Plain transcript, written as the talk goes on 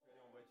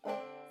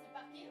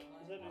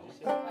Je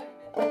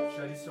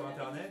suis allé sur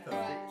internet,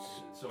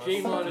 sur un G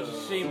site, minor to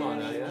C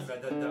minor, j'ai yeah? mis ma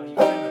date d'arrivée,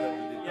 ma date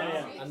de départ.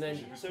 Yeah. And then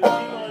So G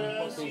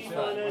minor, C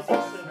minor, D7.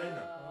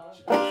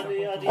 And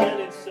at the end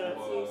it's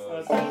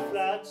B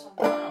flat,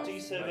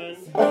 D7,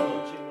 G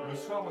minor. Le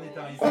soir on est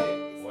arrivé,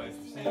 ouais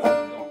tu sais, pas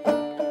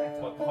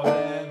de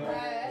problème,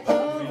 on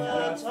va trouver une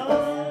place, c'est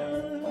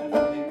facile. On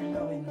a fait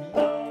 1h30.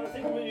 I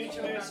think we need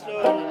to do it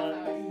slower now.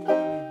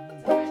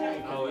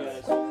 Ah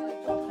ouais,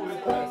 trouver de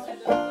place,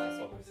 c'est pas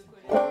possible.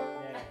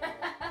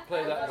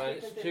 play that, man.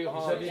 It's too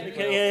hard.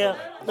 Okay, yeah.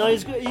 No,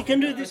 it's good. You can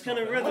do this kind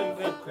of rhythm,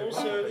 but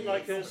also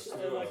like a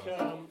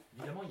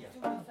Évidemment, il y a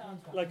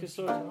like a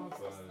sort of.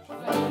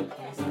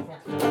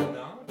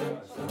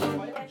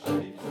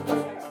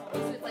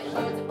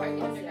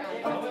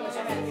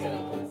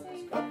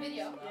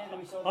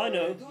 I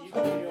know.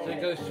 So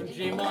it goes from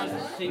G minor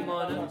to C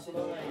minor.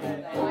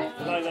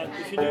 Like that.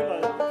 If you do it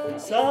like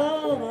that.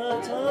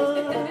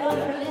 Summertime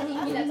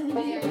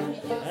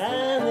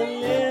and the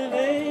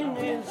living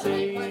is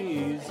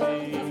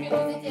easy.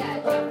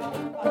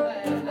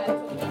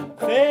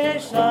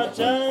 Fish are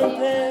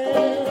jumping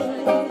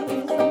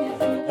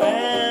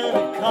and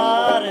the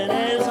cotton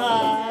is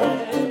high.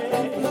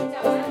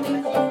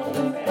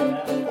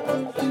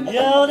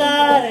 Your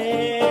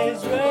daddy